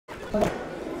Oh,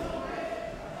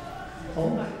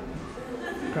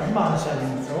 Grandma's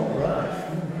having, all right.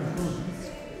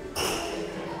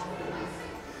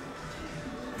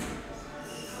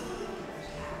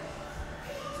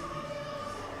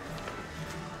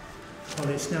 Well,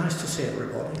 it's nice to see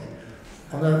everybody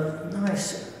on a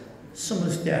nice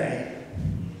summer's day.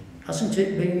 Hasn't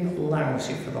it been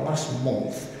lousy for the last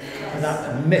month with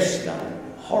that mist, that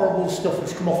horrible stuff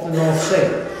that's come off the North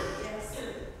Sea?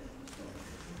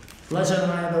 Les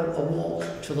and I had a walk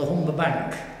to the Humber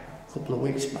Bank a couple of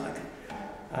weeks back,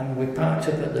 and we parked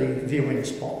up at the viewing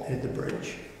spot near the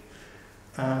bridge,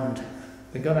 and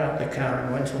we got out the car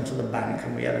and went onto the bank,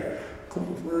 and we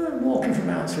were walking for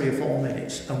about 3 or 4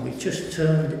 minutes, and we just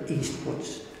turned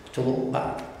eastwards to look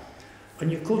back,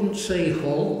 and you couldn't see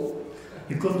Hull,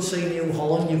 you couldn't see New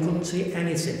Holland, you couldn't see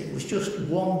anything. It was just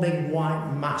one big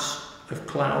white mass of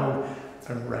cloud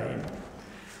and rain.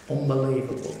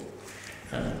 Unbelievable.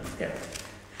 Yeah.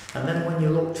 And then when you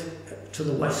looked to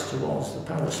the west towards the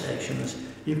power stations,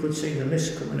 you could see the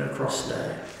mist coming across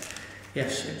there.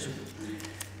 Yes, it's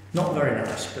not very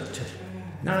nice, but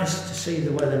nice to see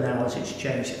the weather now as it's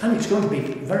changed. And it's going to be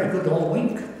very good all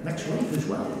week, next week as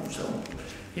well. So,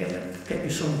 yeah, get your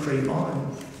sun cream on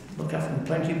and look after them,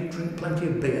 drink plenty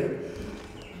of beer.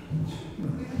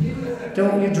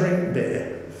 Don't you drink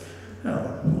beer?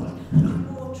 No.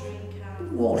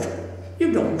 Water.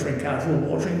 You don't drink out of a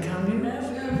watering can, do you? No,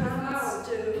 we don't have ours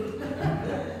too.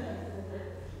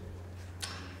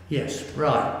 Yes,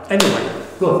 right. Anyway,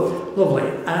 good,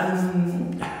 lovely.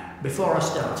 Before I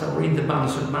start, I'll read the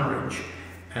banns of marriage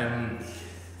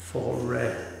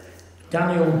for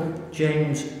Daniel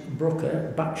James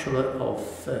Brooker, Bachelor of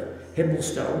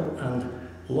Hibaldstow, and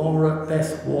Laura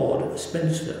Beth Ward,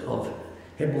 Spinster of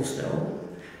Hibaldstow.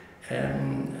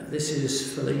 This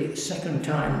is for the second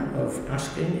time of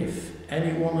asking if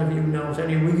any one of you knows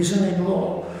any reason in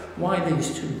law why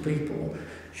these two people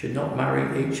should not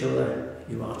marry each other.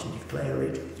 You are to declare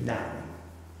it now.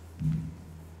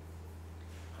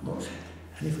 And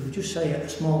if we could just say a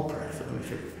small prayer for them.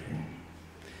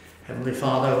 Heavenly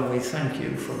Father, we thank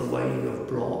you for the way you have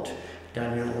brought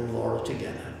Daniel and Laura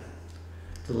together,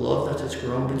 the love that has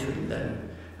grown between them,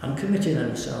 and committing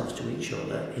themselves to each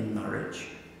other in marriage,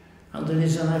 and the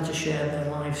desire to share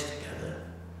their lives together,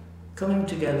 coming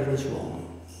together as one.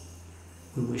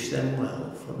 We wish them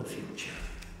well for the future.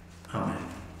 Amen.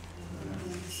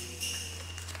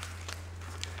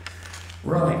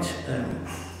 Right,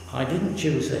 I didn't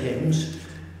choose the hymns,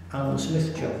 Alan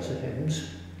Smith chose the hymns,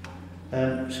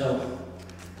 so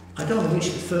I don't know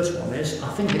which the first one is. I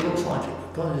think it looks like it.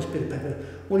 I've got this bit of paper.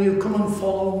 Will you come and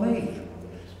follow me?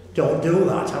 Don't do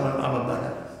that, I'm a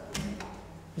better.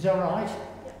 Is that right?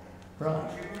 Right.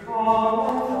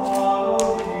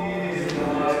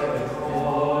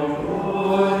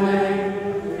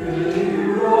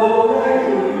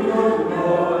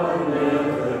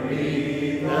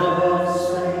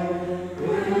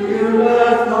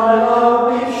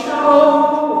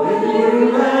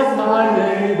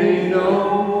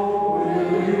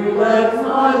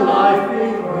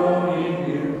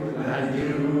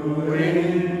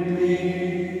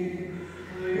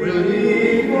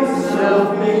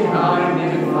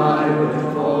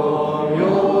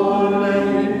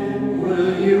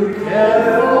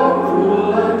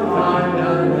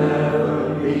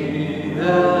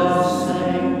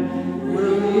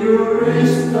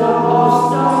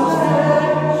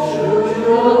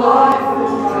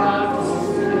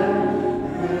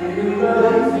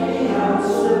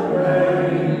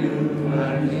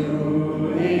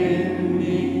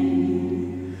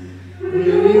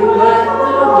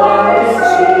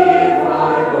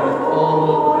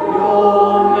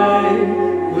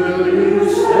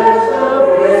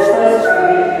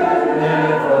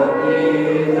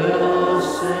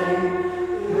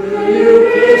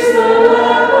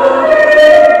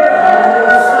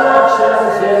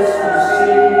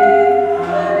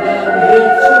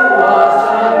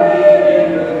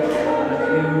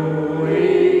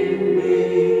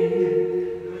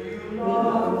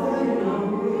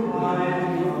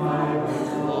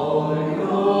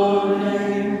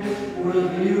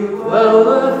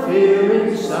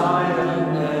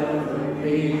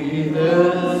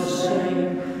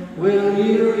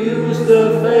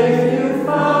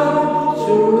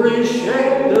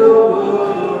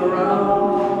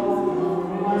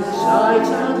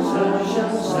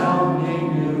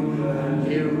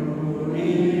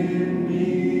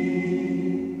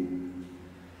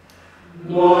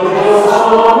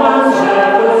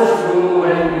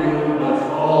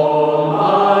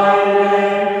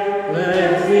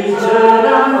 Turn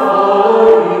and follow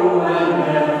you and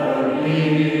never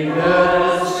be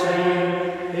the same.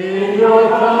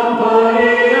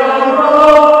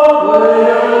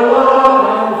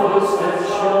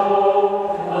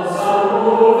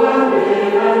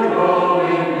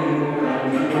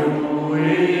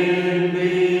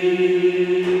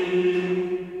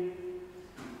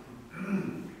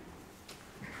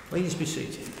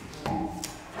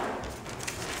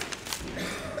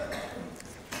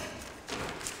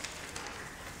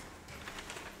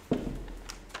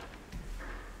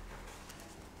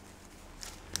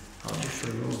 to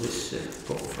remove this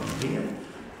book from here.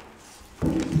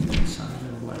 Sign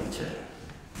them later.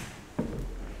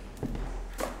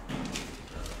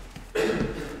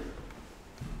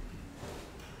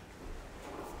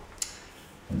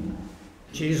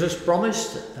 Jesus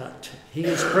promised that he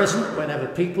is present whenever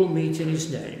people meet in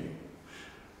his name.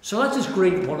 So let us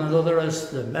greet one another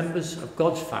as the members of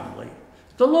God's family.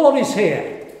 The Lord is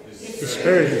here. His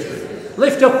Spirit is with you.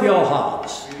 Lift up your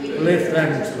hearts. Lift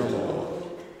them to the Lord.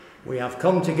 We have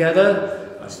come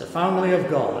together as the family of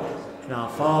God in our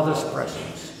Father's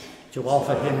presence to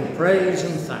offer him praise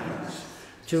and thanks,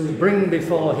 to bring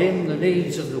before him the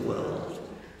needs of the world,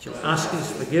 to ask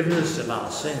his forgiveness of our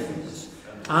sins,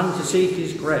 and to seek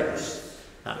his grace,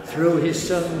 that through his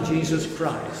Son, Jesus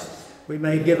Christ, we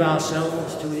may give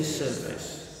ourselves to his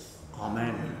service.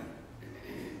 Amen.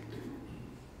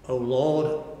 O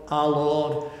Lord, our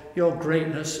Lord, your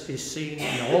greatness is seen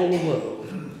in all the world.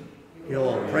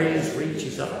 Your praise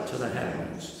reaches up to the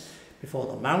heavens. Before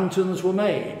the mountains were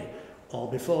made, or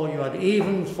before you had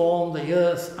even formed the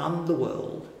earth and the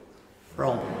world,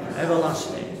 from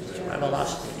everlasting to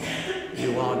everlasting,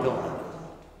 you are God.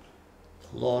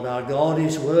 The Lord our God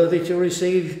is worthy to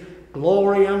receive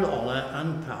glory and honour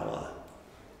and power,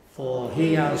 for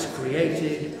he has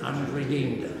created and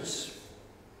redeemed us.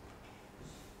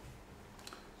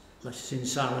 Let us in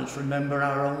silence remember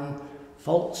our own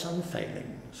faults and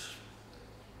failings.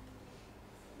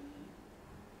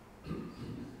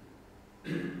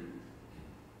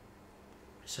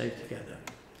 Say together,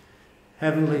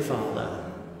 Heavenly Father,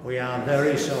 we are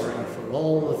very sorry for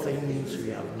all the things we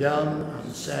have done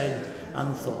and said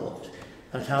and thought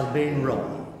that have been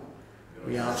wrong.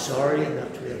 We are sorry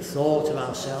that we have thought of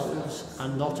ourselves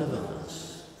and not of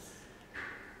others.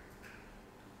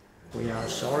 We are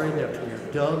sorry that we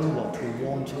have done what we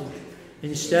wanted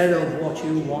instead of what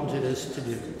you wanted us to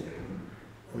do.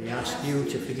 We ask you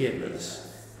to forgive us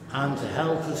and to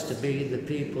help us to be the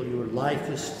people you would like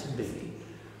us to be.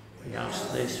 We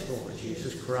ask this for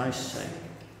Jesus Christ's sake.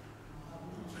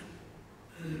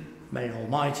 May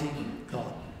Almighty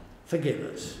God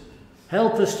forgive us,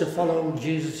 help us to follow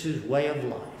Jesus' way of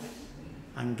life,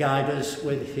 and guide us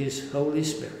with his Holy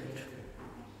Spirit.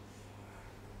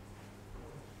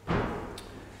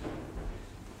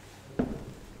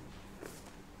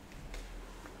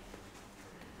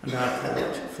 And our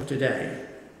quote for today,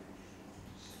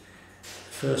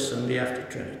 first Sunday after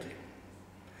Trinity.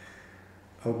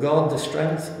 O God, the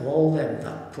strength of all them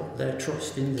that put their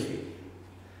trust in thee,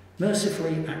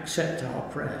 mercifully accept our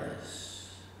prayers,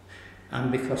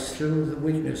 and because through the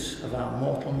weakness of our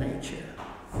mortal nature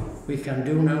we can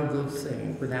do no good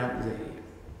thing without thee,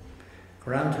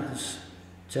 grant us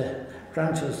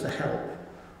the help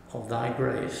of thy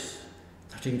grace,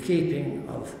 that in keeping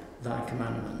of thy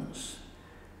commandments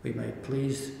we may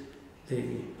please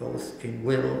thee both in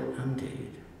will and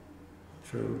deed.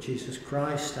 Through Jesus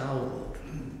Christ our Lord.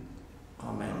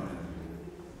 Amen.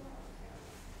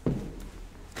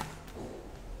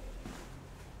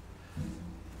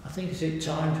 I think is it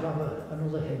time to have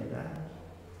another hymn now?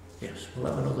 Yes, we'll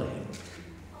have another hymn.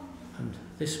 And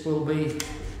this will be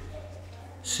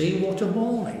See What a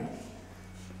Morning.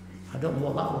 I don't know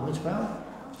what that one is about.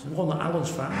 It's the one that Alan's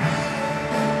found.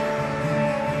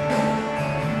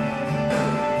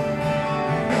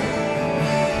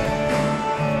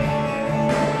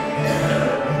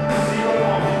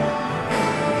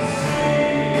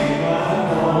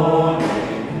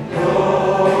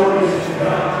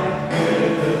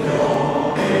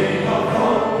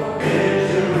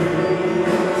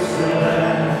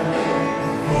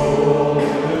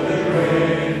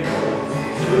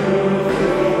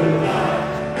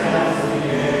 As the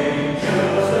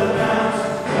angels announce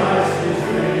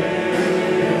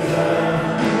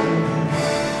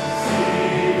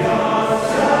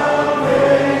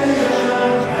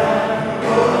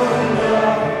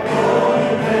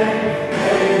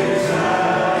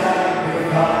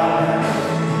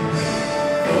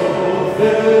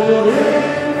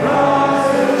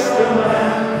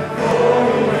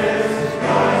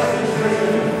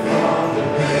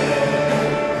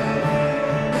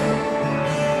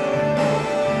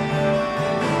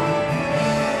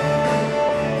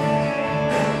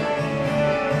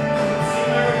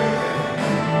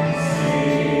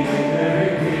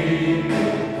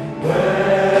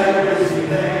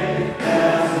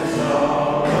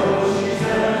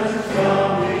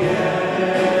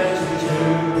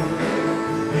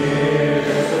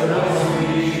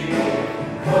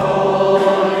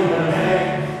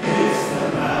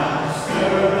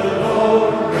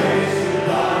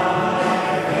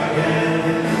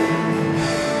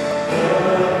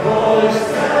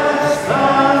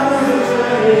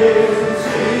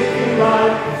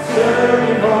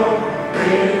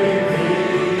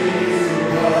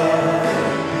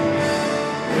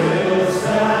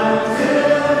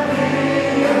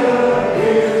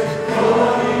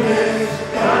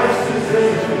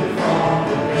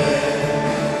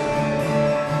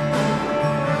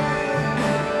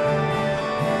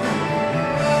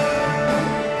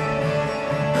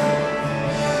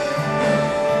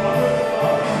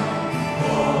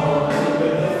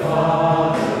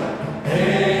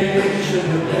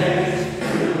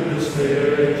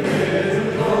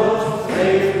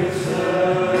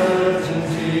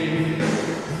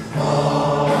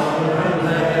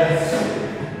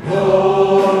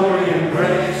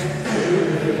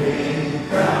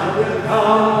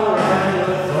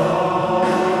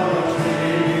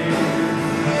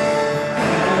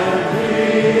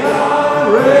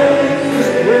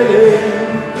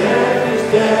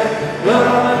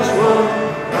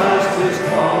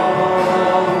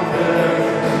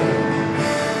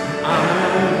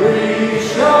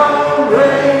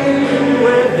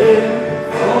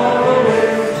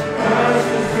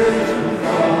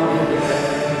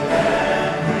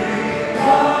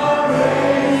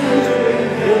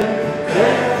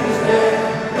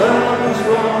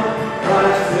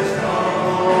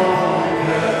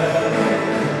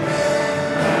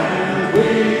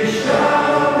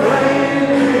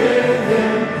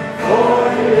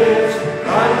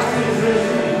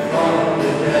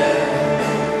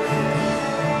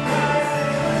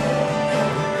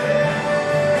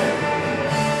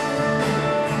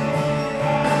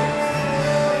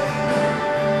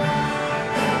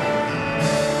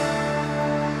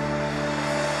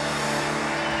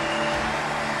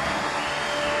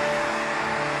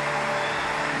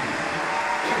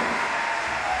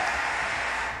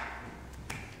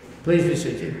Please be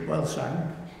seated. Well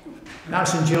sang.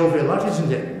 Nice and jovial, that,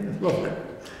 isn't it? Lovely.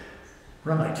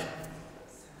 Right.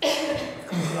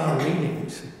 Come to our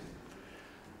readings.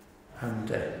 And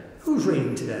who's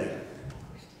reading today?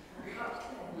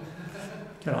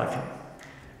 Do you like it?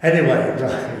 Anyway,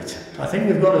 right. I think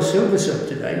we've got a silver sub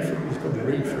today for who's going to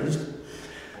read for us.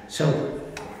 So,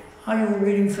 are you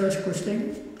reading first,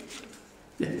 Christine?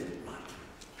 Yeah. Right.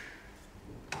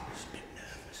 Just a bit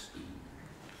nervous.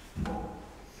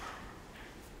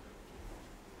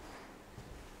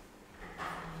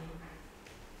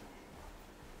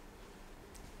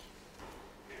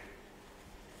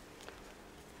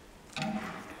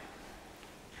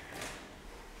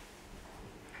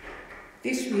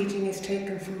 This reading is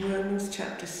taken from Romans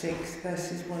chapter 6,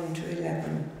 verses 1 to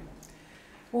 11.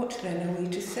 What then are we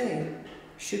to say?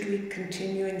 Should we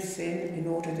continue in sin in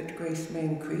order that grace may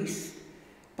increase?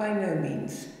 By no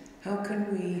means. How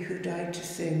can we who died to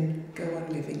sin go on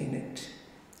living in it?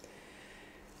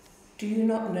 Do you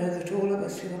not know that all of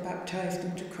us who were baptized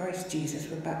into Christ Jesus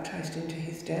were baptized into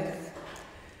his death?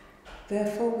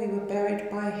 Therefore we were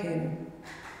buried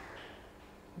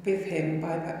with him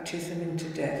by baptism into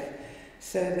death,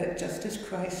 so that just as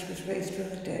Christ was raised from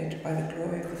the dead by the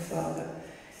glory of the Father,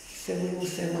 so we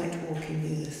also might walk in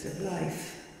newness of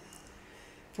life.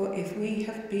 For if we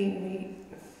have been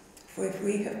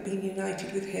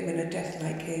united with him in a death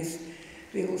like his,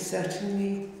 we will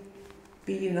certainly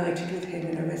be united with him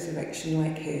in a resurrection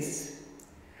like his.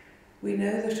 We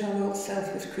know that our old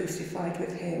self was crucified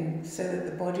with him, so that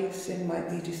the body of sin might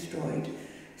be destroyed,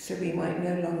 so we might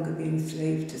no longer be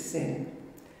enslaved to sin.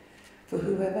 For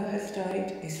whoever has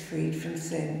died is freed from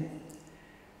sin.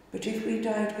 But if we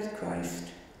died with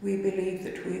Christ, we believe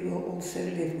that we will also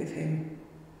live with him.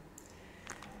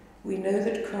 We know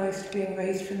that Christ, being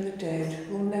raised from the dead,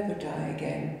 will never die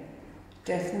again.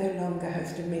 Death no longer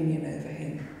has dominion over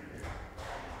him.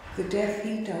 The death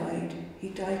he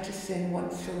died to sin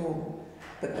once for all,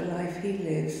 but the life he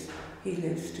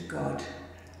lives to God.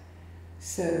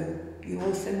 So you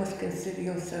also must consider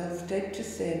yourselves dead to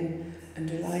sin and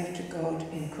alive to God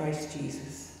in Christ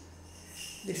Jesus.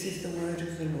 This is the word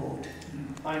of the Lord.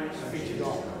 Thanks be to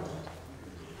God.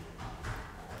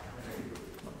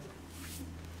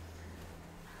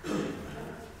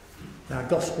 Our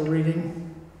Gospel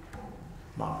reading,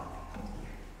 Mark.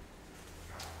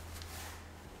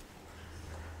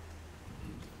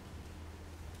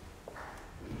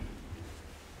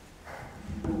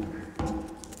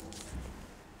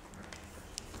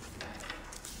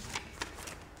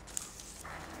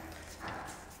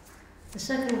 The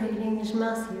second reading is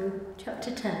Matthew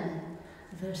chapter 10,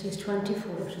 verses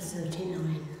 24 to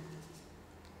 39.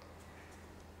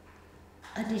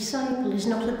 A disciple is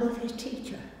not above his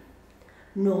teacher,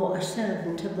 nor a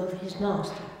servant above his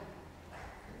master.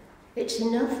 It's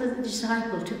enough for the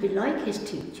disciple to be like his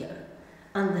teacher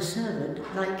and the servant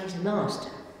like his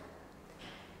master.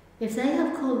 If they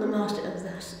have called the master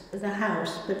of the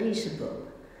house Beelzebub,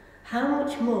 how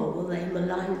much more will they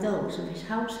malign those of his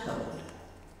household?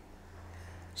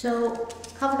 So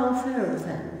have no fear of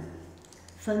them,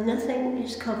 for nothing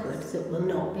is covered that will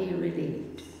not be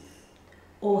relieved,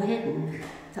 or hidden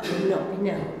that will not be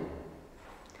known.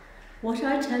 What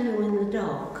I tell you in the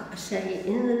dark, I say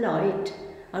in the light,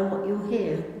 and what you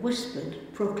hear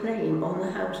whispered, proclaim on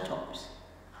the housetops.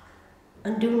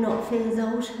 And do not fear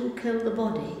those who kill the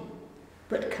body,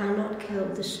 but cannot kill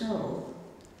the soul.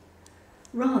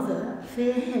 Rather,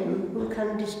 fear him who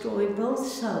can destroy both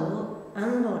soul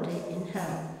and body in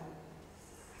hell.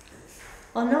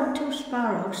 Are not 2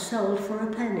 sparrows sold for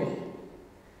a penny,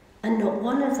 and not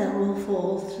one of them will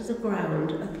fall to the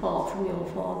ground apart from your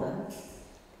Father?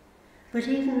 But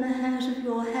even the hairs of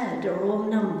your head are all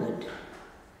numbered.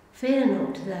 Fear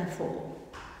not, therefore,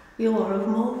 you are of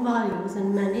more value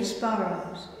than many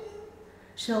sparrows.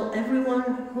 So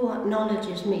everyone who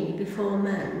acknowledges me before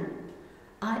men,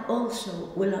 I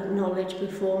also will acknowledge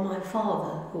before my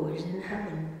Father who is in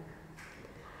heaven.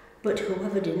 But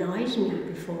whoever denies me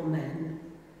before men,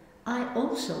 I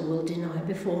also will deny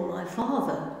before my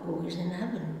Father who is in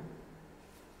heaven.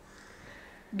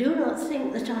 Do not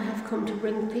think that I have come to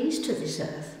bring peace to this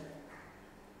earth.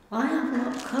 I have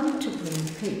not come to bring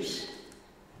peace,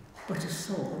 but a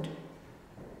sword.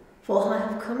 For I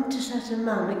have come to set a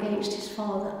man against his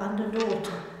father, and a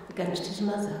daughter against his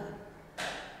mother,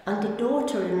 and a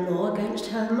daughter-in-law against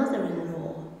her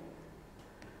mother-in-law.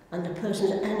 And a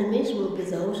person's enemies will be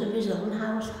those of his own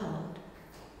household.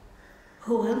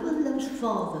 Whoever loves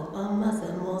father or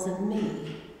mother more than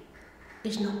me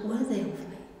is not worthy of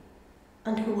me,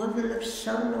 and whoever loves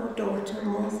son or daughter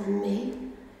more than me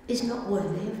is not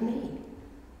worthy of me.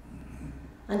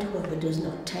 And whoever does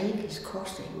not take his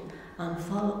crossing and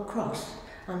cross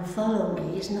and follow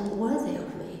me is not worthy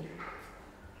of me.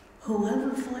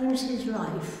 Whoever finds his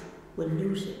life will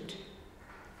lose it.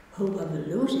 Whoever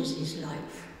loses his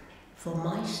life for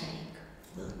my sake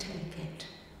will take it.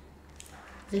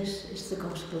 This is the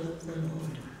gospel of the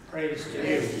Lord. Praise to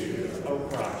you, O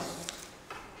Christ.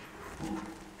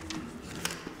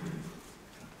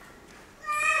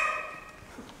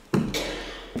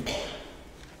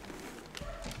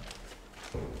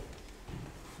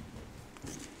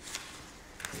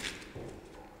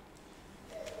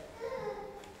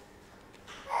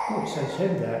 Oh, it says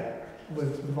him there.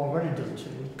 We've already done two.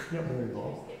 Not very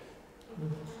well.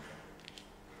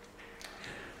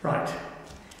 Right.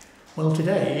 Well,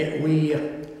 today we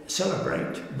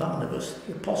celebrate Barnabas,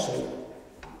 the apostle.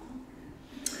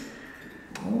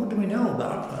 Well, what do we know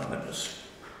about Barnabas?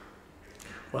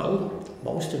 Well,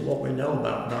 most of what we know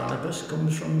about Barnabas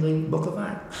comes from the book of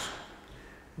Acts,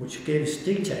 which gives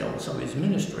details of his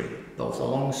ministry, both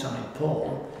alongside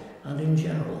Paul and in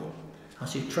general,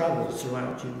 as he travelled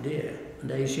throughout Judea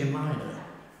and Asia Minor,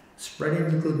 spreading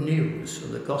the good news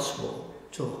of the gospel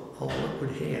to all that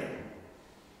would hear.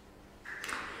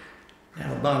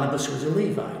 Now, Barnabas was a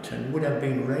Levite and would have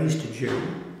been raised a Jew,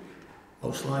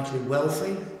 most likely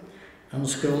wealthy, and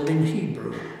schooled in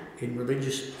Hebrew in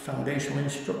religious foundational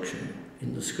instruction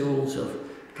in the schools of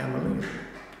Gamaliel.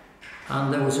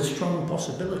 And there was a strong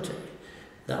possibility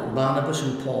that Barnabas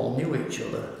and Paul knew each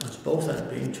other, as both had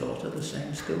been taught at the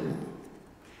same school.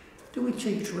 Do we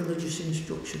teach religious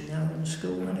instruction now in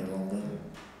school any longer?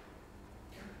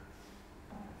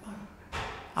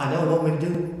 I know when we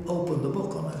do open the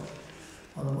book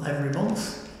on every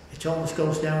month, it always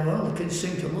goes down well. The kids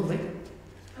seem to love it.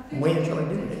 And we enjoy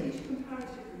doing it. They teach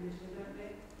comparative religion, don't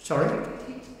they? Sorry?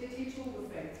 They teach all the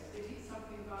faiths. They teach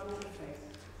something about all the faiths.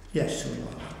 Yes, something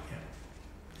like that,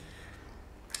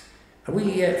 yeah.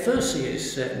 We first see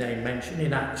his name mentioned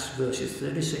in Acts verses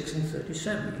 36 and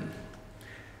 37,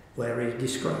 where he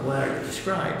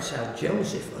describes how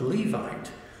Joseph, a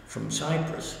Levite from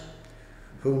Cyprus,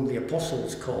 whom the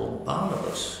apostles called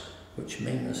Barnabas, which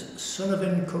means son of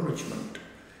encouragement,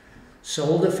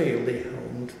 sold a field he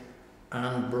owned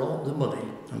and brought the money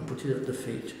and put it at the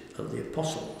feet of the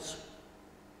apostles.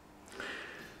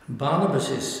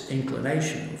 Barnabas'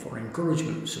 inclination for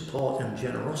encouragement, support and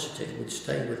generosity would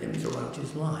stay with him throughout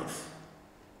his life.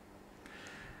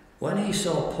 When he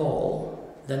saw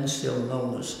Paul, then still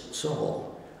known as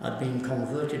Saul, had been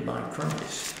converted by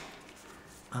Christ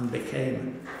and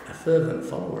became a fervent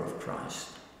follower of Christ,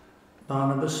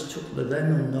 Barnabas took the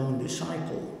then unknown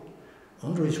disciple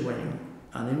under his wing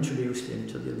and introduced him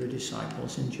to the other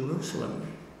disciples in Jerusalem.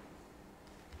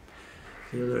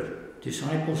 The other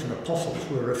disciples and apostles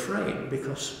were afraid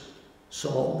because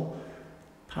Saul's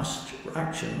past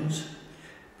actions,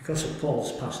 or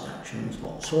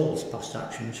Saul's past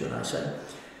actions, should I say,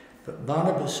 but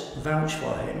Barnabas vouched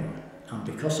for him, and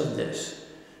because of this,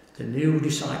 the new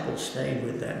disciples stayed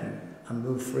with them and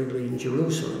moved freely in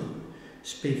Jerusalem,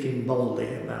 speaking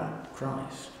boldly about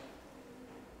Christ.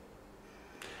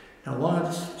 Now,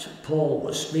 whilst Paul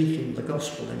was speaking the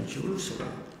gospel in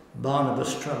Jerusalem,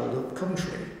 Barnabas travelled up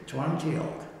country to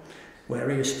Antioch, where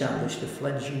he established a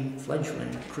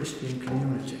fledgling Christian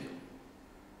community.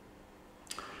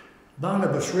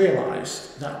 Barnabas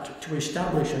realised that to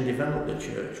establish and develop the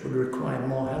church would require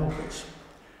more helpers,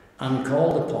 and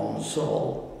called upon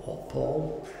Saul, or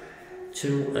Paul,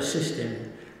 to assist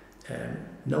him,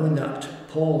 knowing that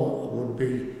Paul would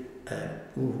be,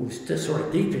 who was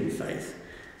deep in faith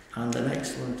and an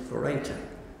excellent orator.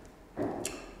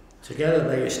 Together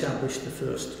they established the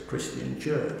first Christian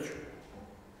church.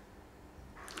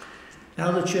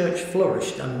 Now the church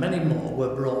flourished and many more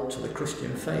were brought to the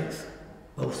Christian faith,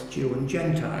 both Jew and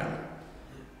Gentile.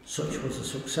 Such was the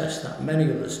success that many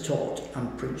others taught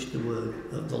and preached the word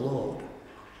of the Lord.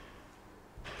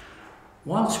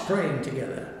 Whilst praying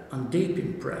together and deep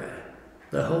in prayer,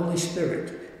 the Holy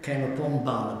Spirit came upon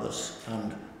Barnabas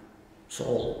and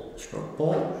Paul,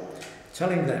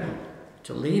 telling them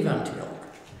to leave Antioch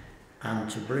and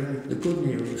to bring the good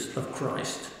news of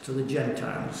Christ to the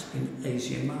Gentiles in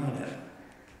Asia Minor.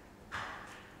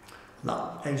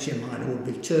 That Asia Minor would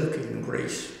be Turkey and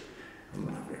Greece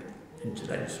in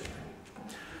today's.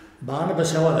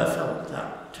 Barnabas, however, felt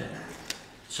that.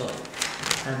 So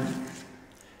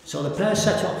the pair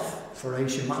set off for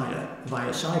Asia Minor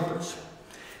via Cyprus.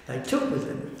 They took with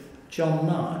them John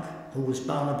Mark, who was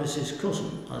Barnabas'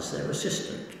 cousin, as their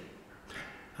assistant.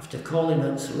 After calling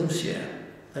at Seleucia,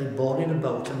 they boarded a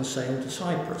boat and sailed to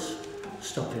Cyprus,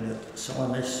 stopping at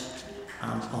Salamis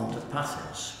and on to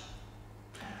Paphos.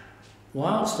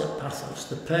 Whilst at Pathos,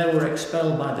 the pair were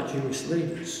expelled by the Jewish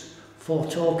leaders for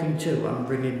talking to and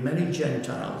bringing many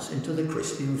Gentiles into the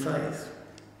Christian faith.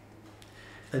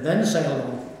 They then sailed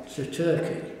on to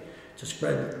Turkey to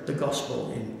spread the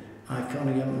gospel in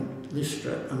Iconium,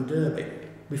 Lystra and Derbe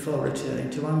before returning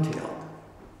to Antioch.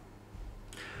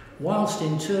 Whilst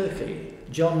in Turkey,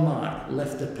 John Mark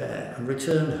left the pair and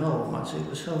returned home as he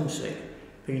was homesick,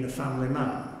 being a family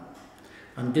man,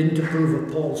 and didn't approve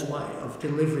of Paul's way of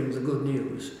delivering the good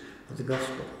news of the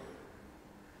gospel.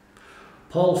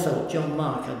 Paul felt John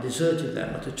Mark had deserted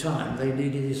them at a time they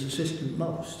needed his assistance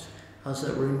most, as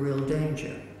they were in real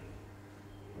danger.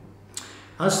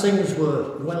 As things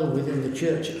were well within the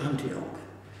church at Antioch,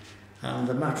 and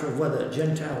the matter of whether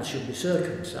Gentiles should be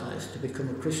circumcised to become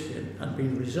a Christian had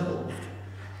been resolved,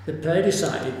 the pair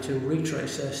decided to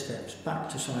retrace their steps back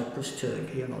to Cyprus,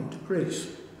 Turkey and on to Greece.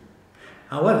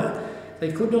 However,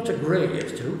 they could not agree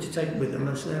as to who to take with them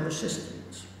as their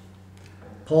assistants.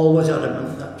 Paul was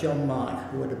adamant that John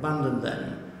Mark, who had abandoned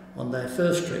them on their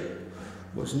first trip,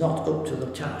 was not up to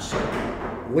the task,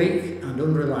 weak and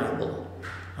unreliable,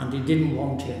 and he didn't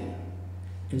want him.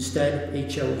 Instead, he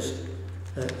chose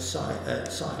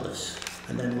Silas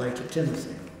and then later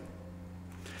Timothy.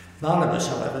 Barnabas,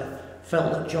 however,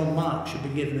 felt that John Mark should be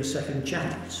given a second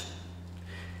chance.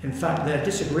 In fact, their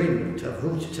disagreement of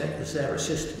who to take as their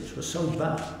assistants was so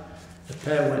bad, the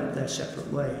pair went their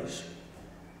separate ways.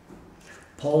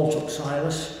 Paul took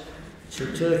Silas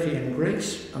to Turkey and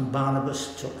Greece, and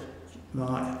Barnabas took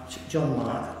John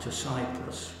Mark to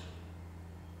Cyprus.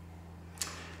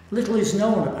 Little is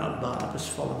known about Barnabas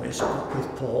following his up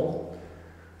with Paul.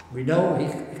 We know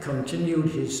he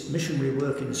continued his missionary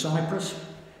work in Cyprus,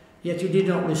 yet he did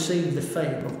not receive the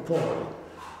fame of Paul,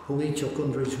 who he took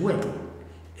under his wing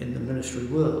in the ministry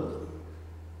world.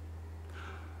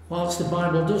 Whilst the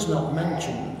Bible does not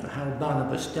mention how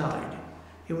Barnabas died,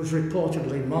 he was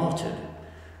reportedly martyred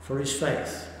for his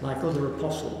faith, like other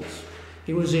apostles.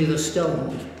 He was either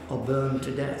stoned or burned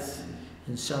to death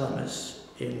in Salamis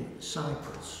in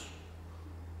Cyprus.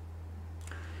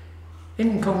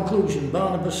 In conclusion,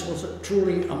 Barnabas was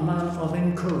truly a man of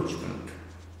encouragement.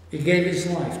 He gave his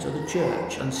life to the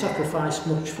church and sacrificed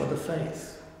much for the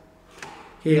faith.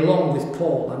 He, along with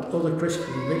Paul and other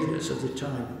Christian leaders of the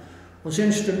time, was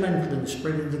instrumental in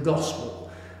spreading the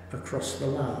gospel across the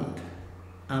land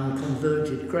and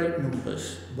converted great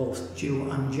numbers, both Jew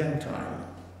and Gentile.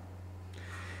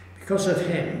 Because of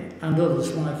him and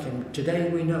others like him, today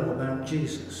we know about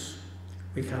Jesus.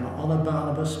 We can honour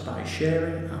Barnabas by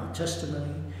sharing our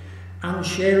testimony and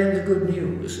sharing the good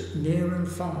news near and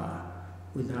far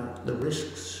without the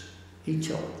risks he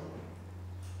took.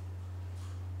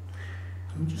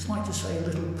 I'd just like to say a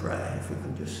little prayer, if we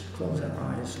can just close our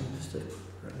eyes and just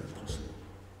pray the apostle.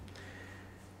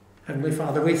 Heavenly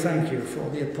Father, we thank you for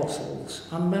the apostles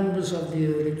and members of the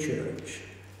early church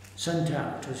sent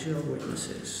out as your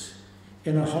witnesses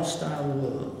in a hostile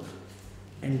world,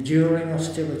 enduring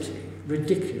hostility,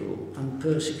 ridicule and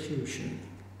persecution,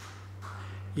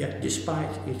 yet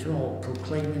despite it all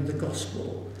proclaiming the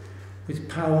gospel with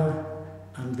power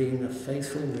and being a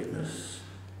faithful witness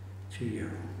to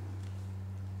you.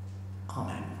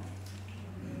 Amen.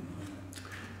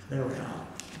 There we are.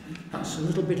 That's a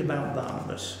little bit about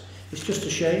Barnabas. It's just a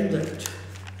shame that at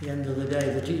the end of the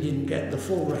day that he didn't get the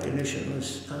full recognition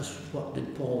as what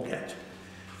did Paul get.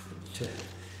 But,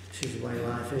 this is the way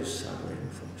life is, sadly,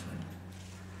 unfortunately.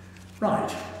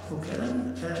 Right, okay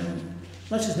then.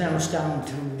 Let us now stand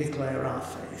to declare our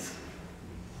faith.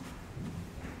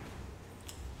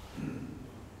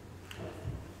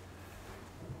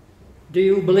 Do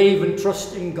you believe and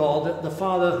trust in God, the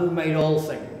Father who made all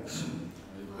things?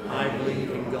 I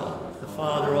believe in God, the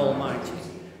Father Almighty,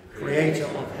 creator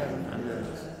of heaven and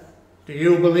earth. Do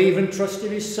you believe and trust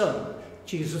in his Son,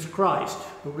 Jesus Christ,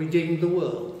 who redeemed the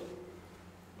world?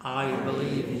 I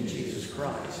believe in Jesus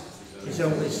Christ, his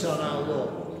only Son, our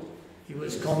Lord. He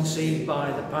was conceived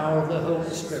by the power of the Holy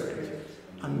Spirit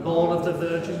and born of the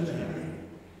Virgin Mary.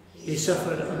 He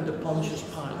suffered under Pontius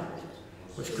Pilate,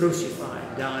 was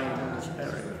crucified, died, and was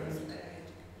buried.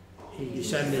 He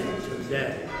descended into the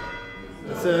dead.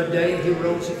 The third day he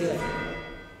rose again.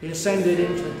 He ascended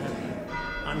into heaven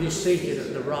and is seated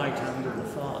at the right hand of the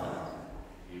Father.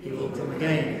 He will come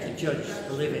again to judge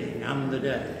the living and the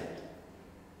dead.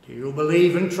 Do you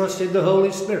believe and trust in the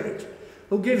Holy Spirit,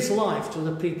 who gives life to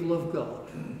the people of God?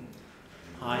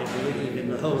 I believe in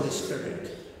the Holy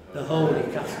Spirit, the Holy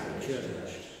Catholic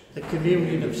Church, the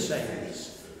communion of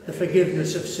saints, the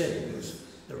forgiveness of sins,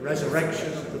 the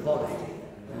resurrection of the body,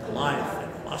 and the life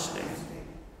everlasting.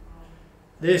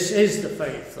 This is the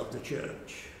faith of the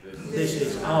Church. This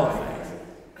is our faith.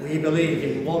 We believe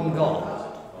in one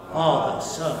God, Father,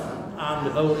 Son,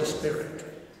 and Holy Spirit.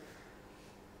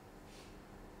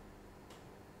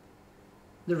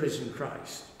 The risen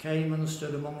Christ came and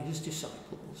stood among his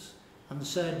disciples and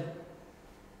said,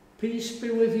 "Peace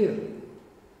be with you."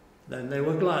 Then they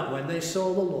were glad when they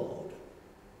saw the Lord.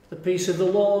 The peace of the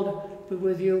Lord be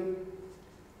with you.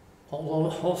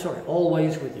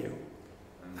 Always with you.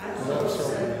 And also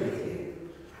with you.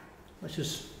 Let's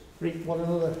just greet one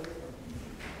another.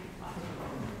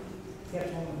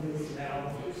 Get on with it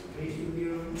now. Peace with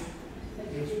you.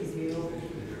 Peace with you.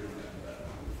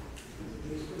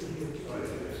 Peace with you.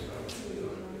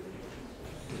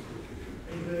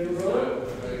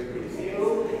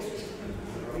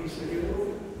 Peace with you.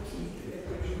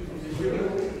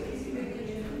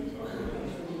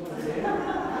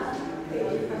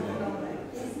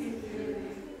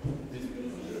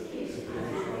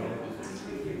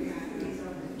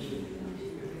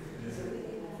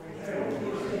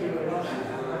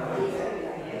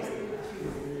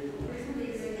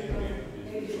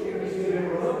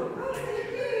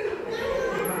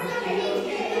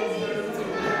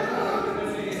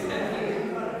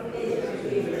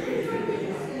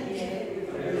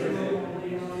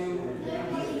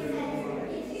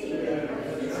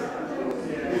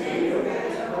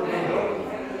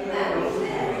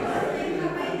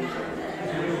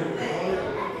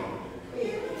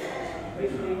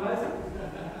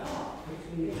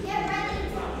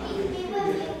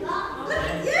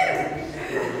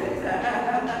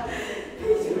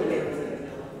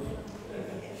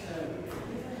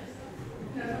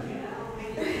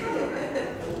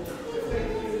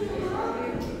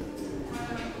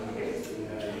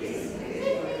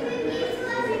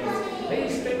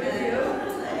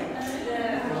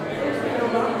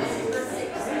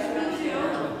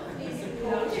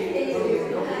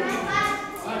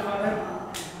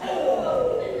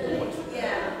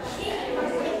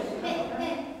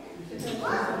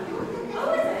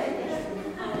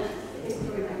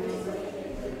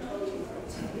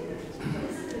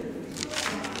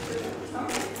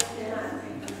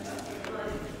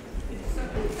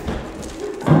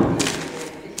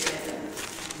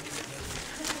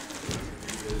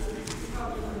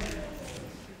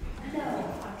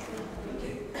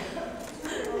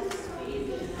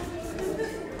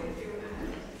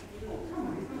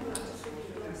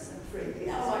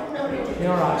 You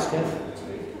all right, Steph?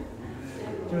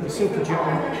 Doing the super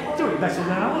jump. Doing better than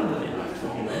Alan, doesn't it?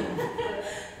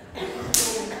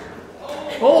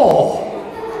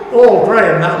 Oh,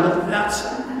 Graham,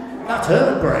 that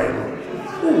hurt, Graham.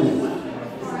 Ooh.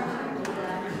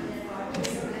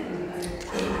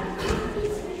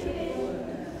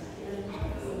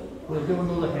 We'll do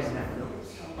another hymn now.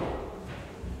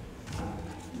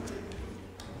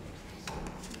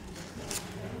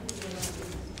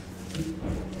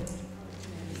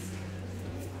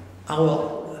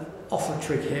 Our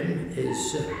offertory hymn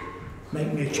is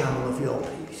Make Me a Channel of Your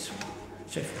Peace.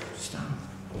 So if you stand.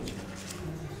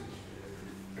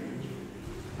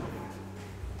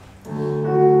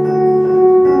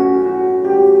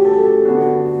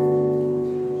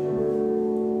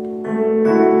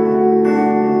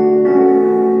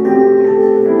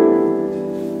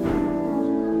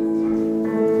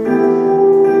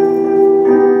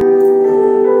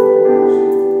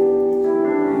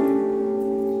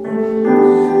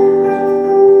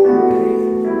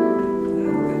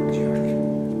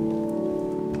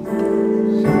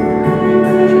 Jack.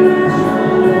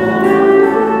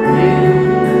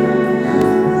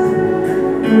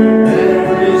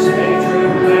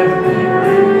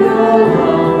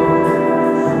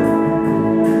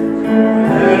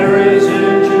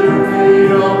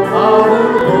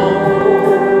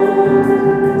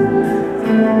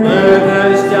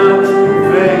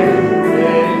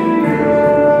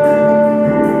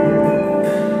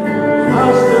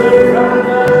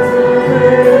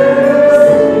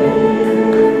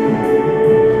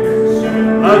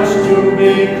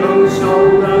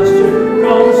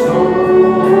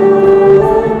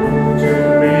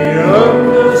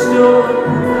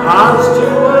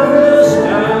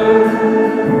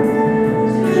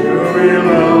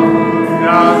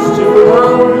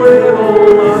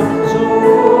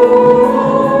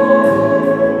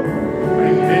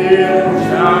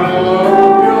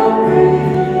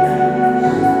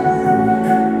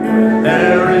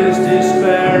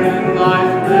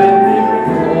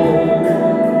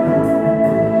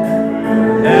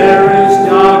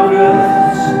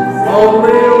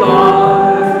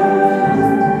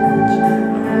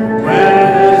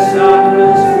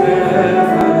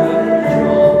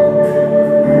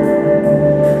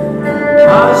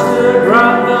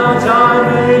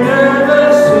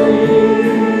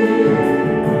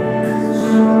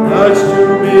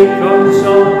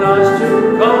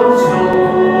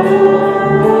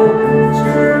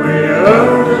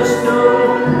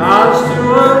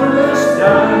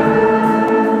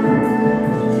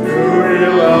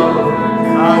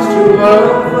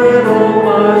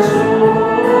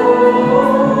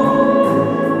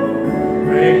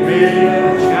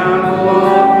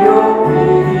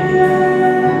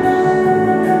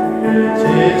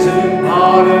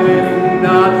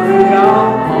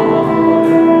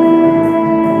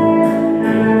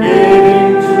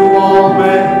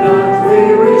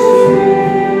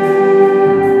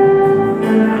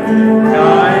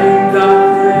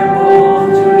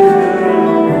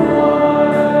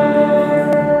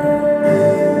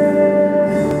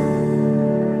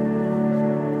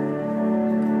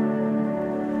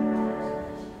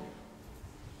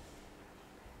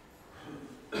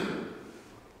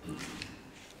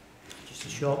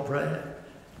 short prayer.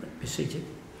 Be seated.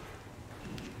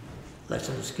 Let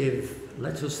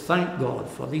us thank God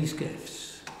for these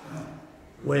gifts.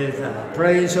 With our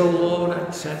praise, O Lord,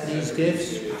 accept these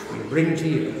gifts which we bring to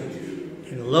you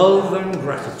in love and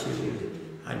gratitude,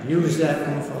 and use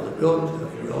them for the good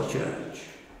of your church.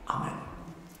 Amen.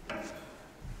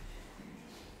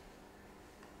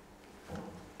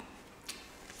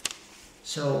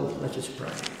 So let us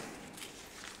pray.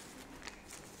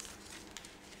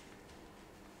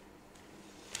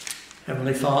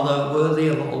 Heavenly Father, worthy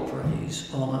of all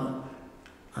praise, honour,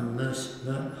 and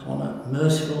merciful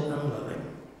and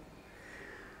loving,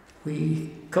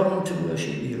 we come to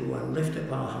worship you and lift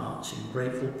up our hearts in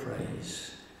grateful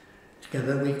praise.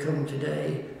 Together we come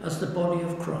today as the body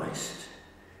of Christ,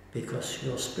 because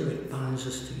your Spirit binds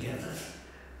us together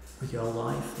with your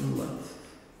life and love.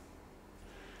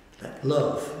 Let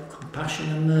love, compassion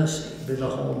and mercy be the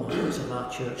hallmarks of our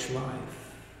church life.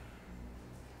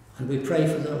 And we pray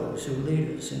for those who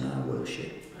lead us in our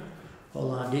worship,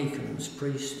 all our deacons,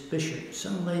 priests, bishops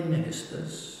and lay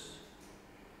ministers.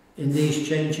 In these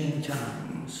changing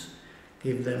times,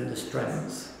 give them the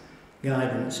strength,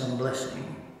 guidance and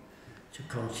blessing to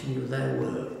continue their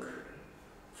work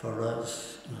for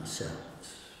us and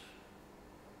ourselves.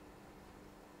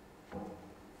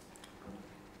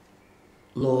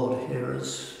 Lord, hear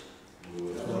us.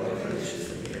 Lord,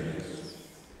 graciously hear us.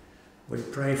 We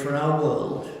pray for our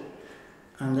world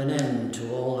and an end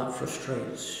to all that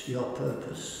frustrates your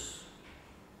purpose.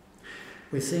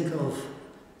 We think of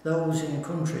those in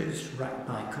countries racked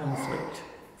by conflict,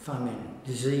 famine,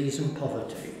 disease and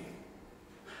poverty,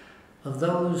 of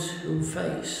those who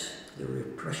face the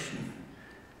repression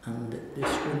and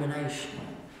discrimination,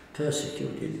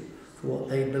 persecuted for what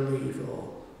they believe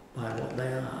or by what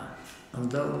they are,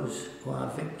 and those who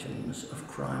are victims of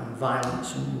crime,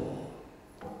 violence and war.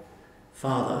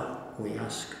 Father, we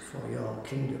ask for your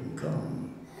kingdom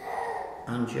come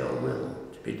and your will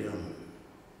to be done.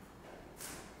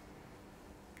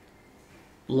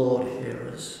 Lord, hear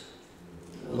us.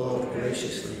 Lord,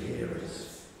 graciously hear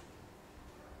us.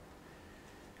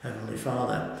 Heavenly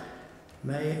Father,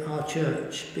 may our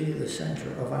church be the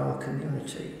centre of our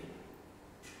community.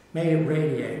 May it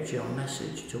radiate your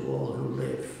message to all who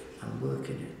live and work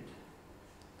in it.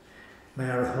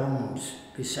 May our homes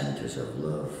be centres of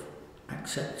love,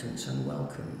 acceptance and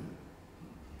welcome,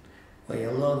 where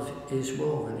your love is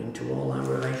woven into all our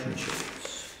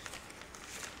relationships.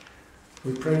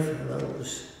 We pray for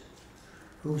those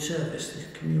who service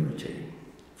this community,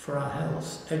 for our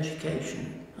health,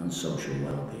 education and social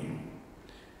well-being,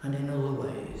 and in other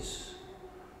ways,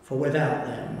 for without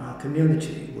them our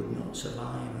community would not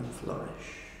survive and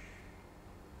flourish.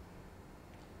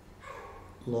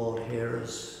 Lord, hear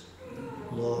us.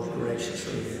 Lord,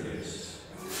 graciously hear us.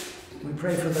 We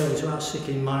pray for those who are sick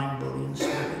in mind, body and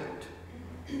spirit.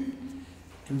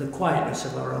 In the quietness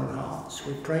of our own hearts,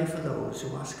 we pray for those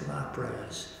who ask of our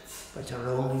prayers, but are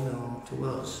only known to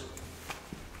us.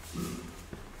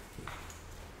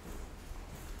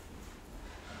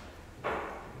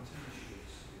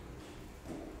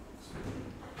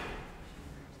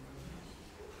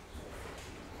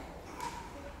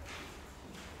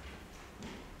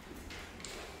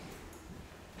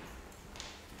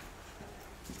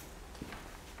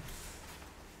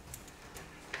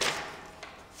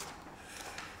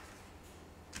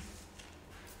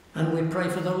 And we pray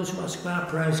for those who ask of our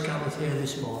prayers gathered here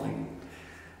this morning.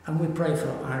 And we pray for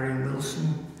Irene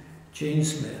Wilson, Jean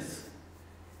Smith,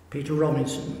 Peter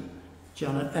Robinson,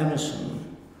 Janet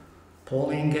Emerson,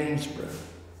 Pauline Gainsborough,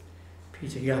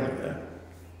 Peter Gallagher,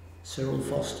 Cyril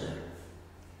Foster,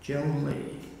 Joan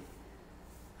Lee,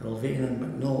 Elvina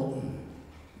McNaughton,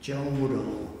 Joan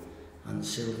Woodall and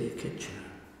Sylvia Kitchener.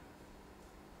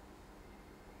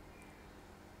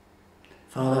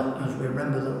 Father, as we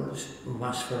remember those who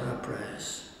ask for our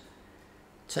prayers,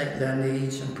 take their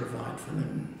needs and provide for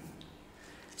them.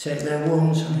 Take their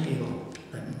wounds and heal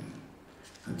them,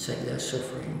 and take their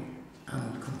suffering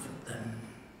and comfort them.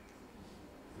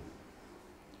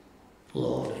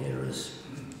 Lord, hear us.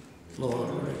 Lord,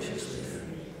 graciously hear.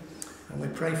 And we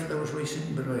pray for those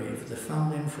recently bereaved, the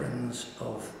family and friends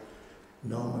of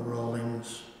Norma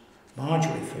Rawlings,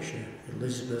 Marjorie Fisher,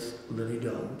 Elizabeth Lily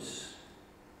Dobbs.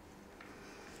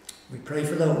 We pray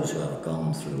for those who have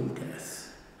gone through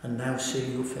death and now see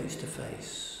you face to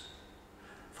face.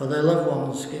 For their loved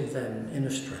ones, give them inner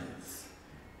strength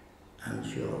and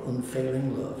your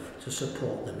unfailing love to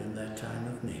support them in their time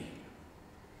of need.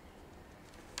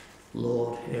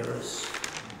 Lord, hear us.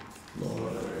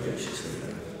 Lord, graciously hear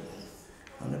us.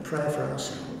 And a prayer for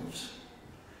ourselves.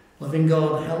 Loving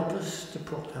God, help us to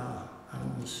put our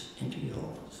hands into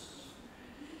yours.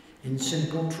 in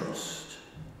simple trust,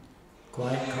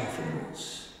 quiet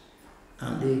confidence,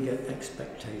 and eager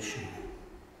expectation.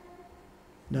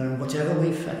 Knowing whatever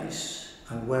we face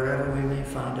and wherever we may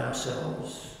find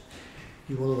ourselves,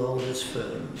 you will hold us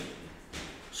firm,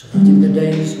 so that in the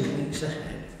days and weeks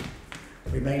ahead,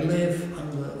 we may live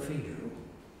and work for you.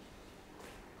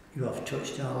 You have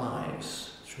touched our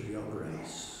lives through your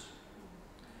grace.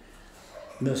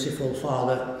 Merciful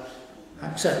Father,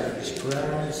 accept these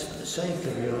prayers for the sake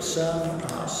of your Son,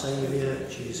 our Saviour,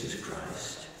 Jesus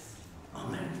Christ.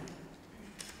 Amen.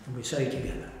 And we say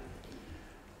together,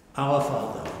 Our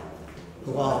Father,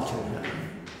 who art in heaven,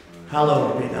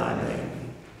 hallowed be thy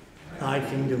name. Thy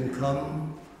kingdom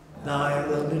come, thy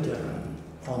will be done,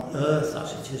 on earth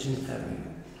as it is in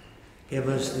heaven. Give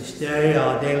us this day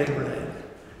our daily bread,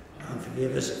 and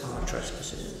forgive us our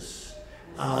trespasses,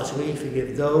 as we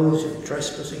forgive those who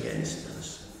trespass against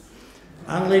us.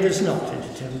 And lead us not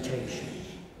into temptation,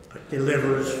 but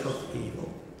deliver us from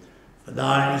evil. For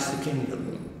thine is the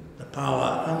kingdom, the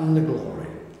power, and the glory,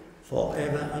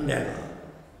 forever and ever.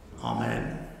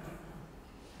 Amen.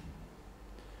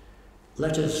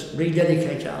 Let us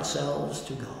rededicate ourselves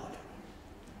to God.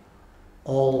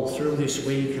 All through this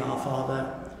week, our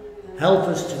Father, help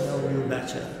us to know you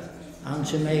better and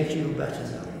to make you better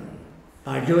known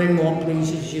by doing what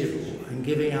pleases you and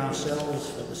giving ourselves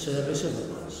for the service of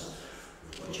others.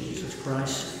 For Jesus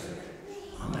Christ.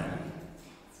 Amen.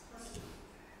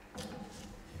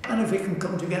 And if we can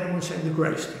come together and sing the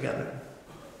grace together.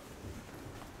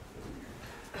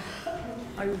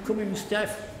 Are you coming,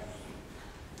 Steph?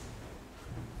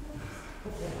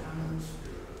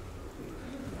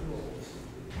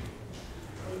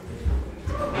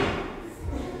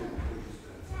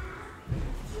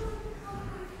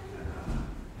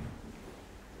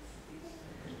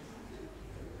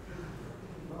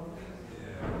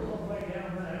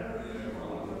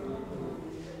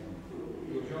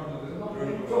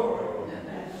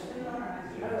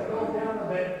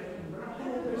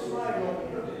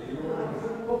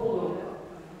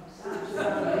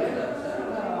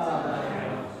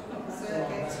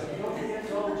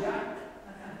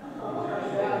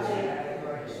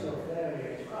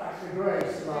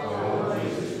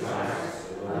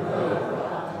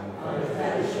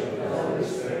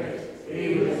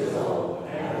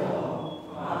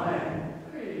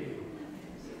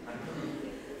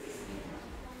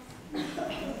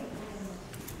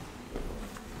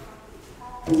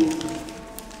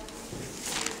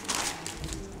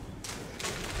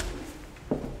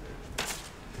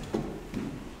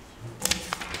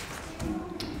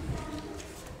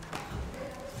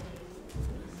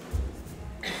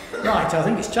 Right, I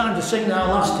think it's time to sing our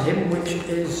last hymn, which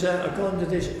is, according to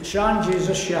this, Shine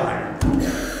Jesus Shine.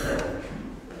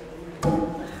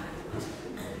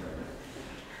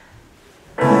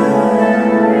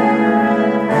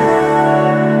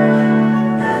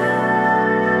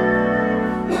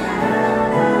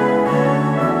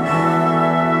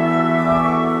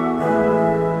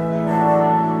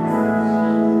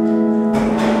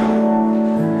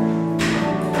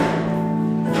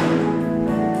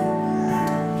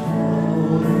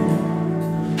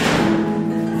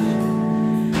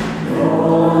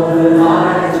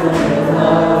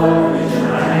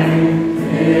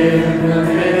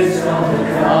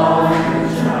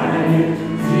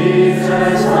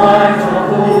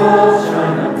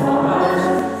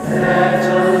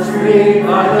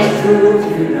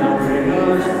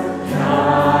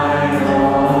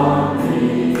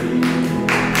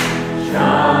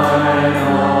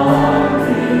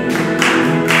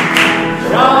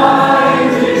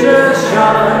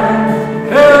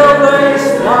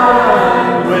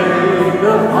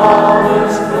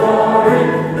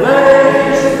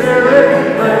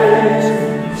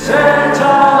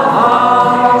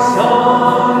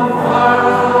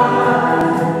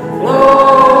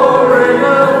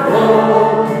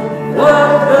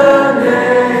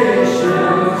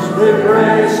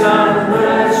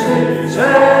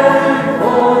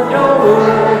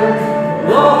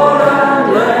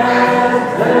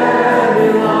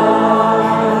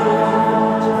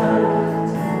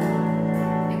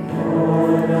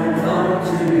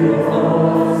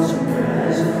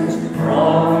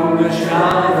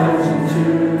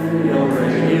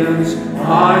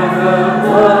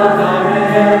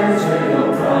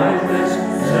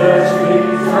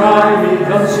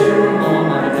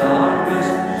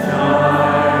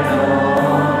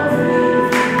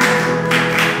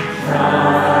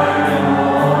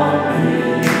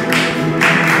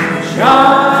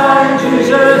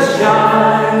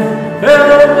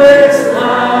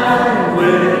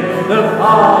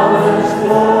 Father's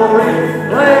glory,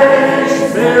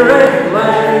 blaze, Spirit,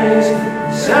 blaze.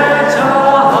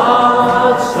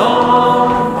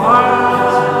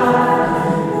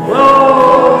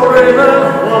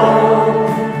 river flow,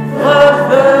 flood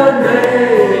the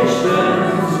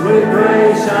nations with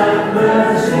grace and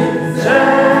mercy.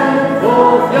 Send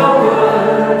forth your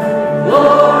word,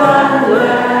 Lord, and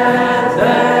let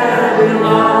there be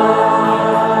light.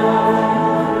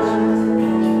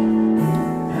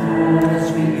 As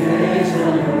we gaze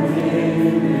on your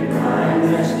kingly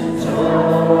brightness, so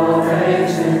our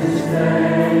faces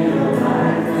display your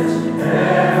likeness,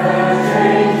 ever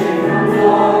changing from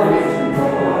glory to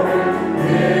glory,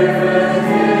 nearer,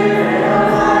 nearer, your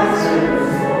lights are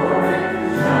restoring.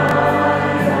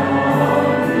 Shine on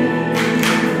me,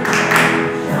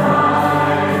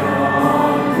 shine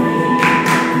on me,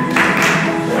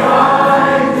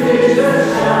 shine, Jesus,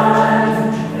 shine,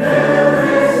 fill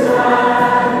this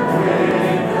land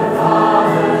with the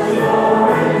Father's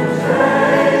glory.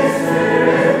 Pray,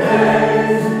 Spirit,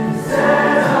 blaze,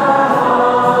 set our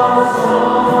hearts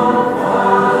on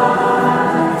fire.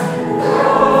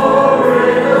 Go,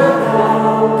 river,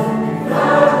 flow,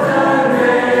 flood the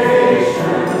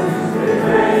nations with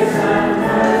grace and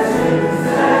mercy.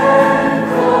 Send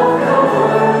forth your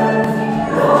word,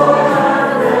 Lord,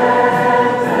 and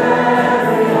let there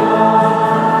be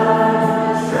light.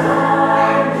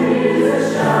 Shine, Jesus,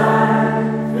 shine,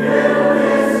 fill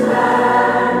this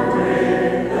land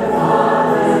with the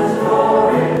Father's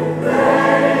glory.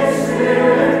 Pray,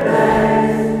 Spirit,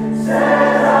 blaze,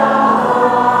 set our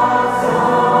hearts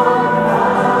on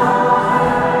fire.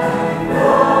 Go,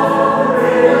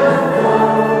 river,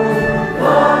 flow,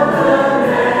 flood the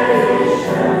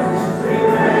nations with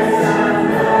grace and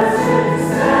mercy.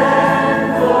 Send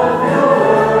forth your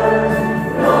word,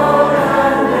 Lord,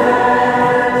 and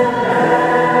let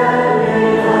there be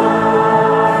light.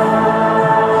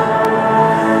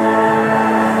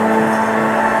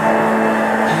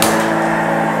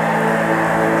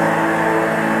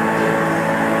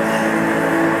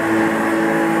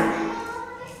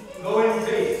 Go in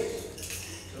peace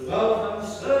to love and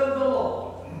serve the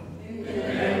Lord. In the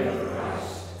name of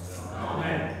Christ.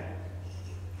 Amen.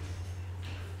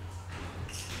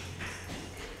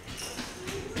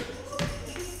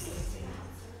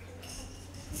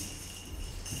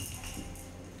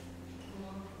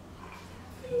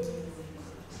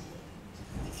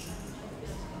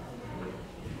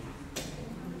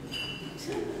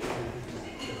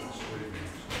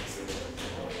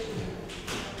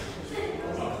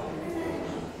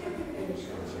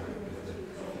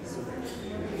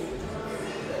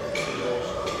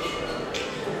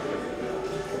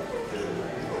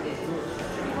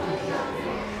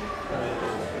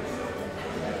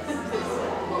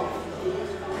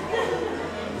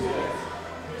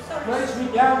 Place me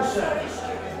down, sir.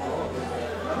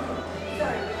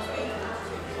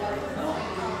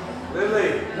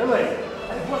 Lily,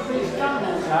 let's put these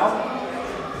candles out.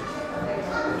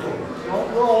 Don't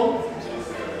run.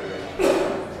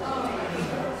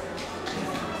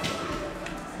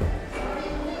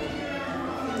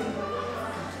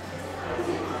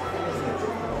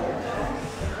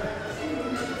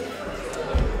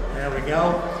 There we go.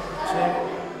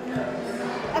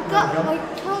 I got my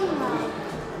tongue out.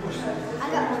 I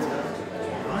got my tongue.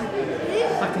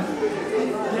 I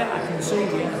can see,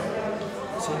 yeah.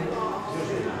 See.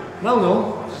 Well done.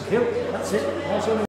 Thank you. That's it. That's all.